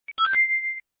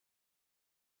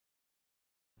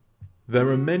There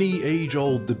are many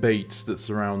age-old debates that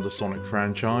surround the Sonic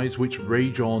franchise which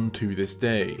rage on to this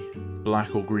day.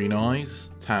 Black or green eyes,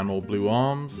 tan or blue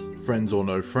arms, friends or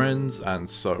no friends, and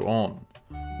so on.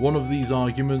 One of these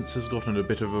arguments has gotten a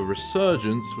bit of a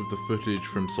resurgence with the footage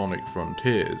from Sonic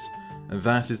Frontiers, and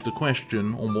that is the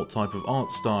question on what type of art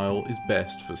style is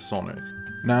best for Sonic.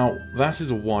 Now, that is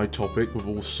a wide topic with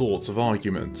all sorts of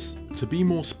arguments. To be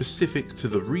more specific to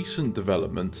the recent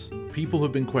developments, people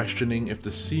have been questioning if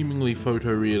the seemingly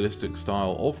photorealistic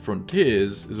style of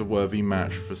Frontiers is a worthy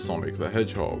match for Sonic the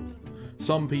Hedgehog.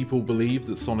 Some people believe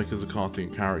that Sonic is a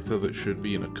cartoon character that should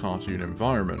be in a cartoon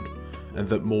environment, and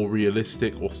that more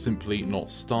realistic or simply not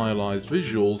stylized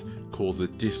visuals cause a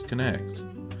disconnect.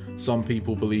 Some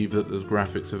people believe that as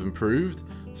graphics have improved,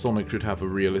 Sonic should have a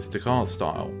realistic art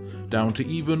style, down to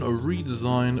even a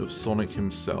redesign of Sonic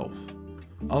himself.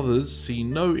 Others see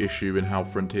no issue in how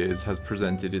Frontiers has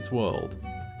presented its world.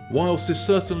 Whilst this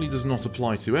certainly does not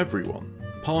apply to everyone,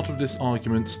 part of this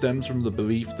argument stems from the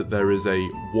belief that there is a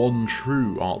one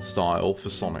true art style for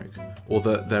Sonic, or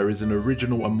that there is an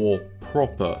original and more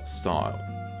proper style.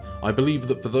 I believe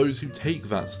that for those who take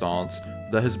that stance,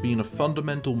 there has been a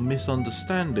fundamental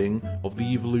misunderstanding of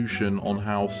the evolution on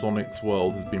how Sonic's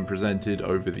world has been presented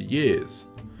over the years.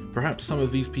 Perhaps some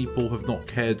of these people have not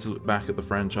cared to look back at the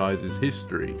franchise's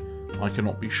history, I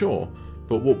cannot be sure,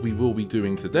 but what we will be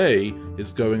doing today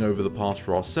is going over the past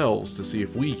for ourselves to see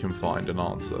if we can find an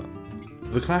answer.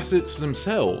 The classics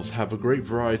themselves have a great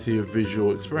variety of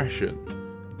visual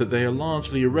expression, but they are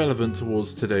largely irrelevant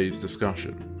towards today's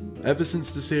discussion. Ever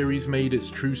since the series made its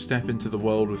true step into the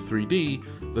world of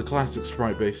 3D, the classic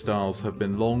sprite-based styles have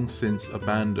been long since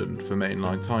abandoned for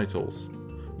mainline titles.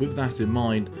 With that in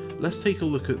mind, let's take a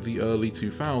look at the early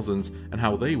 2000s and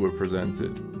how they were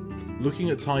presented. Looking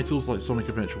at titles like Sonic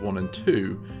Adventure 1 and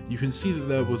 2, you can see that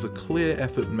there was a clear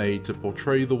effort made to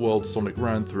portray the world Sonic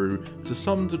ran through to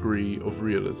some degree of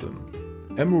realism.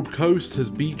 Emerald Coast has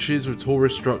beaches with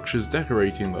tourist structures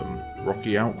decorating them,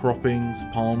 rocky outcroppings,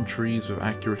 palm trees with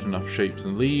accurate enough shapes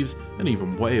and leaves, and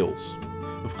even whales.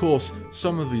 Of course,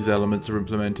 some of these elements are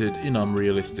implemented in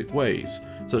unrealistic ways,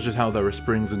 such as how there are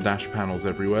springs and dash panels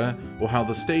everywhere, or how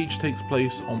the stage takes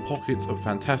place on pockets of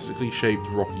fantastically shaped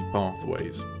rocky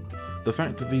pathways. The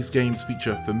fact that these games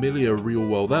feature familiar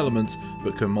real-world elements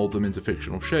but can mold them into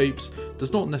fictional shapes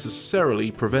does not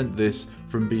necessarily prevent this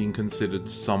from being considered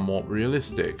somewhat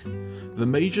realistic. The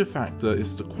major factor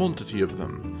is the quantity of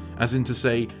them, as in to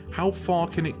say, how far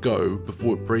can it go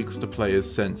before it breaks the player's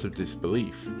sense of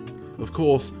disbelief. Of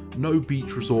course, no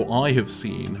beach resort I have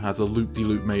seen has a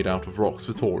loop-de-loop made out of rocks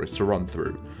for tourists to run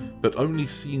through, but only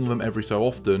seeing them every so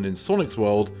often in Sonic's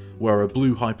world, where a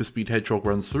blue hyperspeed hedgehog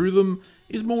runs through them,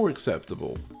 is more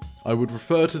acceptable. I would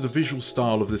refer to the visual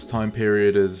style of this time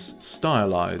period as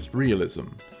stylized realism.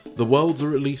 The worlds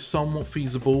are at least somewhat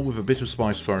feasible with a bit of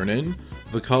spice thrown in,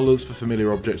 the colours for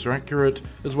familiar objects are accurate,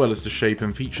 as well as the shape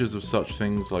and features of such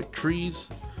things like trees.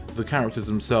 The characters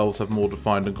themselves have more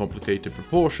defined and complicated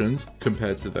proportions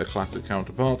compared to their classic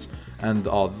counterparts, and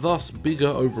are thus bigger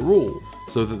overall,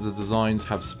 so that the designs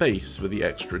have space for the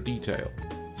extra detail.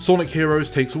 Sonic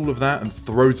Heroes takes all of that and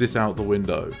throws it out the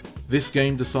window. This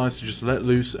game decides to just let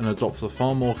loose and adopts a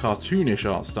far more cartoonish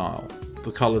art style.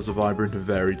 The colours are vibrant and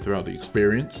varied throughout the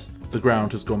experience, the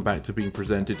ground has gone back to being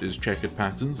presented as checkered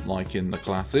patterns like in the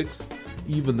classics,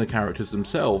 even the characters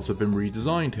themselves have been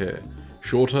redesigned here.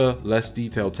 Shorter, less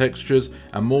detailed textures,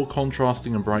 and more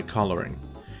contrasting and bright colouring.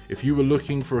 If you were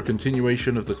looking for a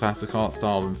continuation of the classic art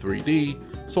style in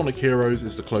 3D, Sonic Heroes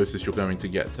is the closest you're going to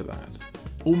get to that.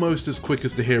 Almost as quick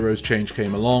as the Heroes change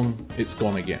came along, it's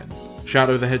gone again.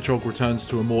 Shadow the Hedgehog returns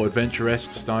to a more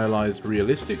adventuresque, stylized,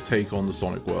 realistic take on the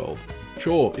Sonic world.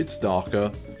 Sure, it's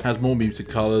darker, has more muted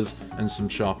colours and some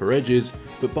sharper edges,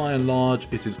 but by and large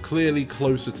it is clearly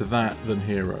closer to that than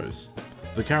Heroes.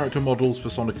 The character models for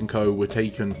Sonic & Co were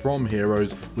taken from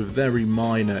Heroes with very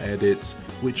minor edits,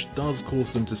 which does cause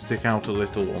them to stick out a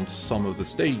little on some of the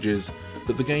stages,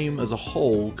 but the game as a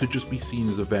whole could just be seen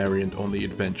as a variant on the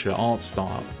adventure art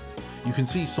style. You can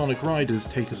see Sonic Riders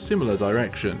take a similar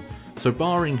direction, so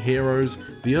barring Heroes,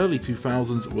 the early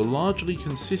 2000s were largely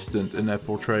consistent in their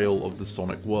portrayal of the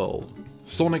Sonic world.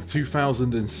 Sonic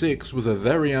 2006 was a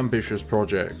very ambitious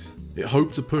project. It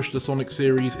hoped to push the Sonic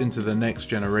series into the next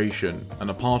generation, and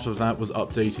a part of that was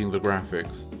updating the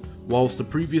graphics. Whilst the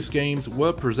previous games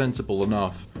were presentable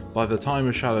enough, by the time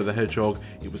of Shadow the Hedgehog,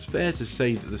 it was fair to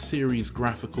say that the series'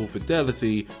 graphical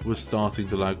fidelity was starting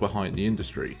to lag behind the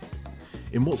industry.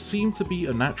 In what seemed to be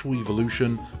a natural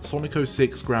evolution, Sonic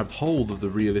 06 grabbed hold of the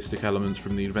realistic elements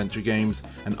from the adventure games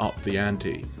and upped the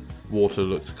ante. Water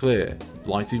looked clear,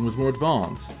 lighting was more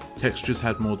advanced, textures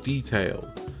had more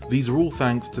detail. These are all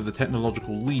thanks to the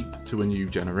technological leap to a new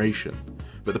generation.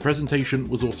 But the presentation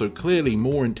was also clearly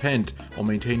more intent on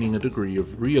maintaining a degree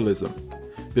of realism.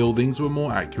 Buildings were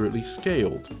more accurately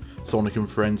scaled. Sonic and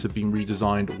Friends had been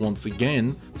redesigned once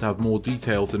again to have more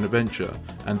details in adventure,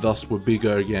 and thus were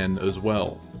bigger again as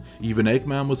well. Even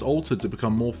Eggman was altered to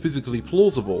become more physically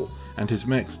plausible, and his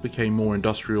mechs became more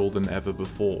industrial than ever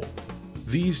before.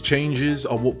 These changes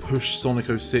are what pushed Sonic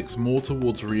 06 more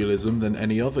towards realism than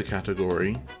any other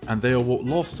category, and they are what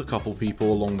lost a couple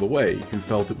people along the way who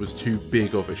felt it was too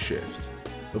big of a shift.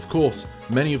 Of course,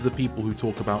 many of the people who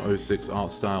talk about 06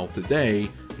 art style today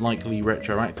likely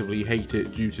retroactively hate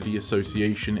it due to the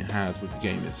association it has with the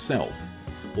game itself.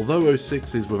 Although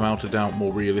 06 is without a doubt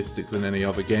more realistic than any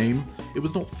other game, it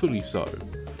was not fully so.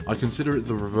 I consider it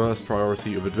the reverse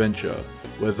priority of adventure,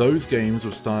 where those games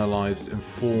were stylized and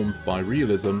formed by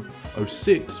realism,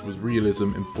 06 was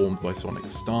realism informed by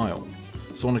Sonic's style.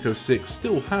 Sonic 06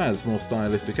 still has more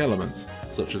stylistic elements,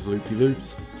 such as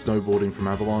loopy-loops, snowboarding from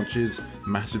avalanches,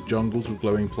 massive jungles with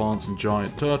glowing plants and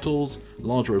giant turtles,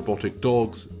 large robotic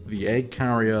dogs, the egg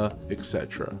carrier,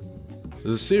 etc.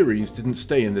 The series didn't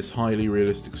stay in this highly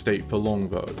realistic state for long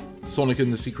though. Sonic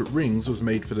and the Secret Rings was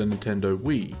made for the Nintendo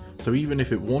Wii, so even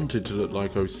if it wanted to look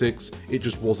like 06, it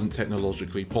just wasn't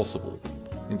technologically possible.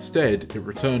 Instead, it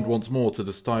returned once more to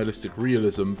the stylistic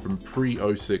realism from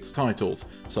pre-06 titles,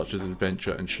 such as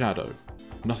Adventure and Shadow.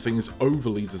 Nothing is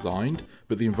overly designed,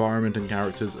 but the environment and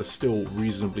characters are still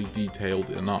reasonably detailed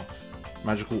enough.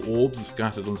 Magical orbs are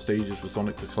scattered on stages for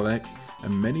Sonic to collect,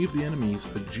 and many of the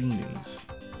enemies are genies.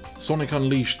 Sonic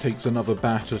Unleashed takes another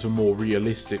bat at a more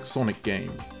realistic Sonic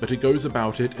game, but it goes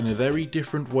about it in a very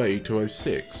different way to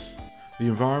 06. The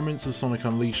environments of Sonic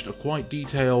Unleashed are quite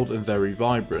detailed and very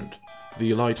vibrant.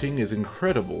 The lighting is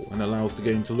incredible and allows the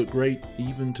game to look great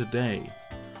even today.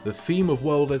 The theme of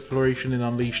world exploration in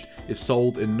Unleashed is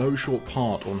sold in no short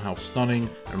part on how stunning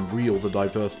and real the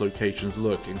diverse locations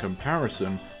look in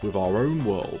comparison with our own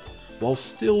world, while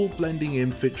still blending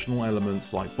in fictional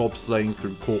elements like bobsleighing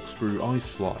through corkscrew ice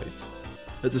slides.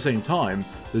 At the same time,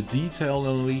 the detail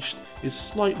in Unleashed is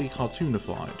slightly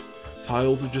cartoonified.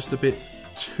 Tiles are just a bit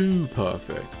too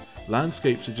perfect,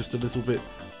 landscapes are just a little bit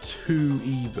too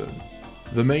even.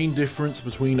 The main difference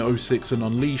between 06 and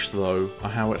Unleashed though are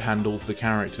how it handles the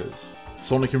characters.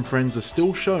 Sonic and Friends are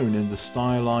still shown in the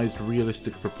stylized,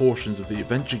 realistic proportions of the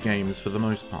adventure games for the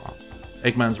most part.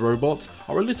 Eggman's robots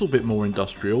are a little bit more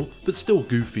industrial, but still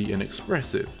goofy and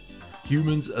expressive.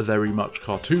 Humans are very much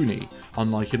cartoony,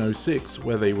 unlike in 06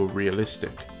 where they were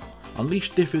realistic.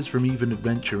 Unleashed differs from even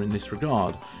Adventure in this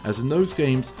regard, as in those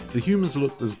games the humans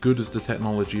looked as good as the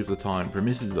technology of the time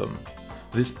permitted them.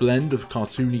 This blend of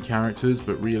cartoony characters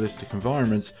but realistic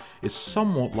environments is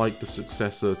somewhat like the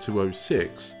successor to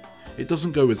 06. It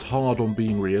doesn't go as hard on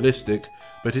being realistic,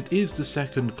 but it is the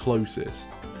second closest.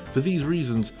 For these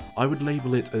reasons, I would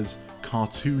label it as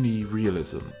cartoony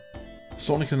realism.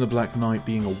 Sonic and the Black Knight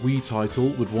being a Wii title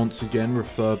would once again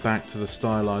refer back to the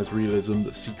stylized realism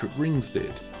that Secret Rings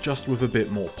did, just with a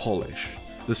bit more polish.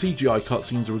 The CGI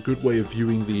cutscenes are a good way of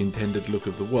viewing the intended look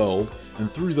of the world, and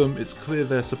through them it's clear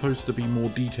they're supposed to be more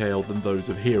detailed than those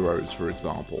of Heroes, for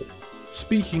example.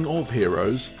 Speaking of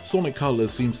Heroes, Sonic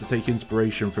Colors seems to take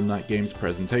inspiration from that game's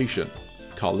presentation.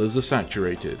 Colours are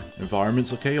saturated,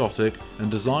 environments are chaotic, and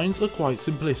designs are quite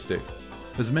simplistic.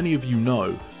 As many of you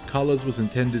know, Colors was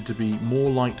intended to be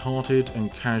more light-hearted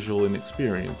and casual in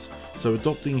experience, so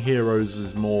adopting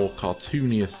Heroes' more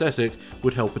cartoony aesthetic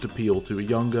would help it appeal to a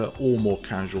younger or more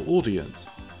casual audience.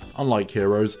 Unlike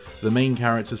Heroes, the main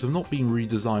characters have not been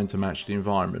redesigned to match the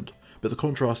environment, but the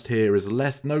contrast here is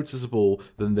less noticeable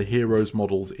than the Heroes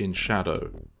models in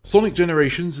Shadow. Sonic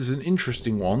Generations is an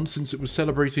interesting one since it was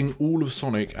celebrating all of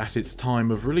Sonic at its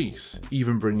time of release,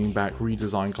 even bringing back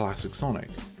redesigned classic Sonic.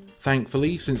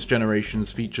 Thankfully, since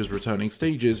Generations features returning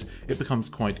stages, it becomes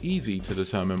quite easy to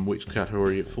determine which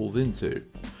category it falls into.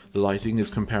 The lighting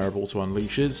is comparable to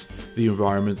Unleash's, the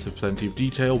environments have plenty of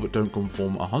detail but don't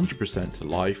conform 100% to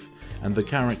life, and the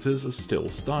characters are still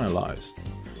stylized.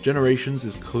 Generations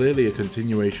is clearly a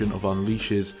continuation of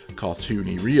Unleash's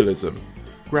cartoony realism.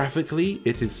 Graphically,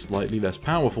 it is slightly less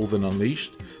powerful than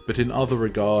Unleashed, but in other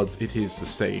regards it is the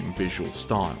same visual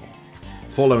style.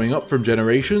 Following up from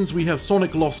Generations, we have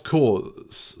Sonic Lost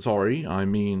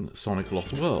Sonic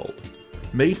Lost World.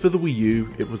 Made for the Wii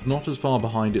U, it was not as far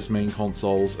behind its main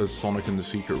consoles as Sonic and the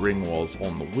Secret Ring was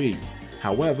on the Wii.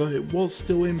 However, it was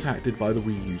still impacted by the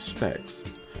Wii U specs.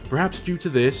 Perhaps due to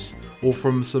this, or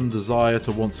from some desire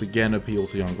to once again appeal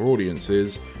to younger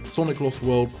audiences, Sonic Lost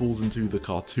World falls into the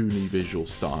cartoony visual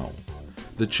style.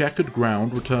 The checkered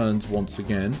ground returns once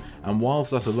again, and whilst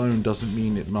that alone doesn't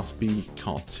mean it must be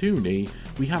cartoony,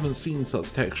 we haven't seen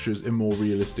such textures in more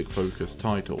realistic focused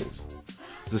titles.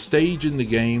 The stage in the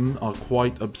game are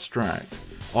quite abstract,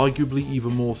 arguably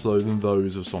even more so than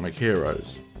those of Sonic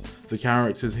Heroes. The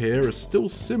characters here are still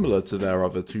similar to their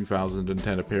other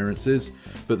 2010 appearances,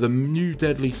 but the new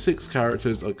Deadly Six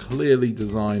characters are clearly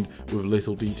designed with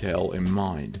little detail in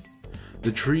mind.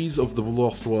 The trees of the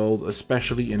Lost World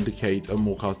especially indicate a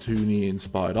more cartoony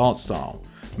inspired art style,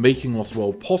 making Lost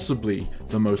World possibly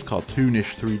the most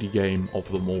cartoonish 3D game of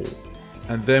them all.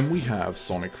 And then we have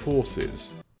Sonic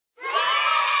Forces.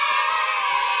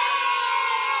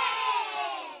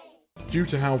 Due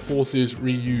to how Forces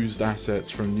reused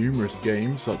assets from numerous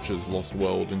games such as Lost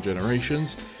World and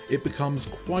Generations, it becomes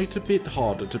quite a bit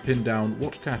harder to pin down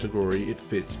what category it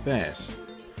fits best.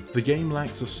 The game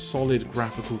lacks a solid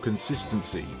graphical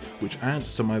consistency, which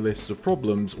adds to my list of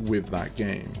problems with that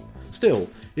game. Still,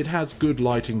 it has good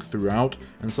lighting throughout,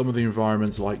 and some of the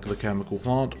environments like the chemical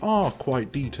plant are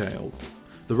quite detailed.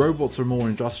 The robots are more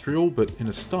industrial but in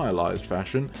a stylized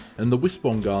fashion, and the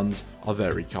Wisp-On guns are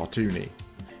very cartoony.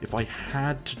 If I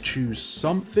had to choose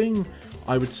something,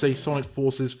 I would say Sonic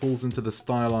Forces falls into the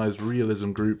stylized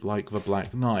realism group like the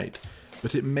Black Knight,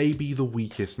 but it may be the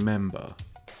weakest member.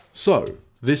 So,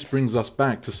 this brings us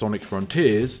back to Sonic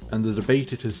Frontiers and the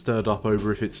debate it has stirred up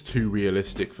over if it's too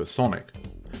realistic for Sonic.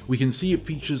 We can see it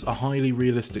features a highly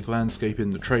realistic landscape in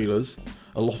the trailers,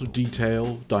 a lot of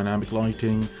detail, dynamic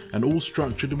lighting, and all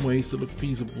structured in ways that look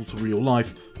feasible to real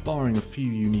life, barring a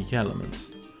few unique elements.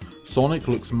 Sonic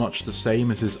looks much the same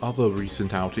as his other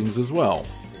recent outings as well.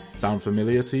 Sound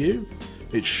familiar to you?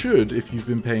 It should if you've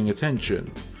been paying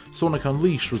attention. Sonic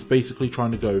Unleashed was basically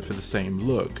trying to go for the same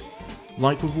look.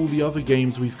 Like with all the other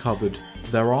games we've covered,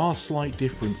 there are slight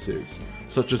differences,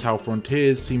 such as how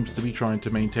Frontiers seems to be trying to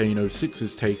maintain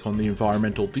 06's take on the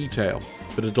environmental detail,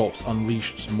 but adopts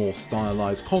Unleashed's more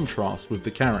stylized contrast with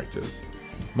the characters.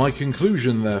 My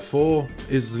conclusion, therefore,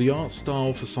 is the art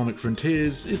style for Sonic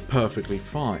Frontiers is perfectly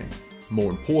fine.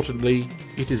 More importantly,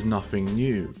 it is nothing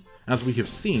new. As we have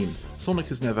seen, Sonic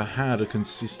has never had a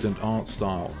consistent art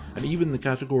style, and even the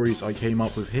categories I came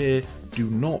up with here do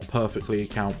not perfectly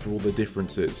account for all the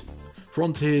differences.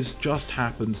 Frontiers just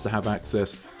happens to have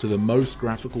access to the most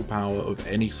graphical power of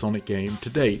any Sonic game to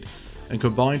date, and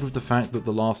combined with the fact that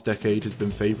the last decade has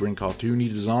been favouring cartoony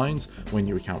designs, when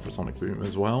you account for Sonic Boom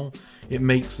as well, it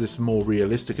makes this more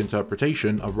realistic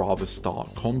interpretation a rather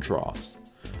stark contrast.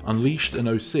 Unleashed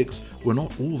and 06 were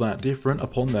not all that different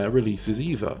upon their releases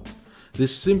either.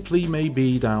 This simply may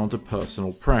be down to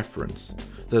personal preference.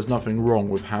 There's nothing wrong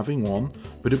with having one,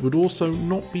 but it would also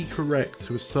not be correct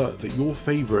to assert that your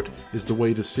favourite is the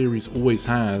way the series always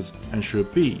has and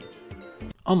should be.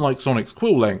 Unlike Sonic's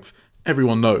quill length,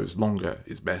 everyone knows longer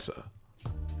is better.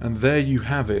 And there you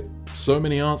have it. So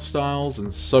many art styles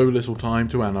and so little time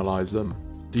to analyse them.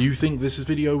 Do you think this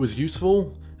video was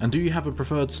useful? And do you have a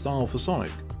preferred style for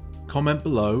Sonic? Comment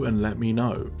below and let me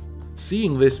know.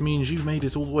 Seeing this means you made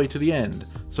it all the way to the end,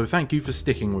 so thank you for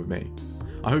sticking with me.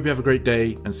 I hope you have a great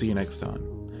day and see you next time.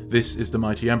 This is the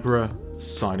Mighty Emperor,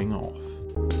 signing off.